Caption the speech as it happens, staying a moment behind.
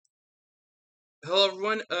Hello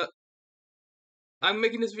everyone. I'm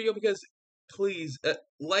making this video because please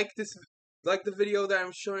like the video that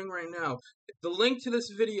I'm showing right now. The link to this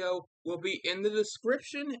video will be in the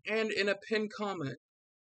description and in a pinned comment.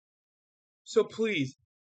 So please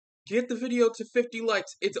get the video to 50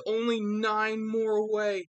 likes. It's only 9 more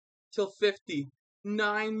away till 50.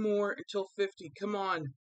 9 more until 50. Come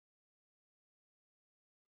on.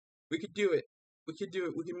 We could do it. We could do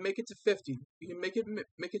it. We can make it to 50. We can make it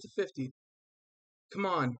to 50. Come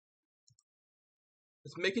on.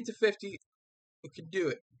 Let's make it to 50. We could do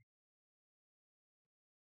it.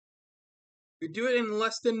 We do it in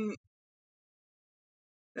less than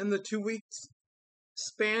the 2 weeks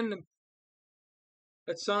span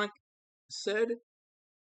that Sonic said.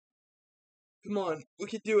 Come on, we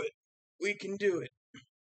can do it. We can do it.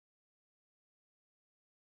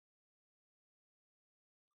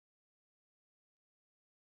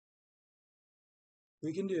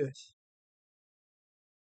 We can do it.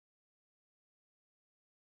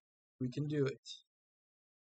 We can do it.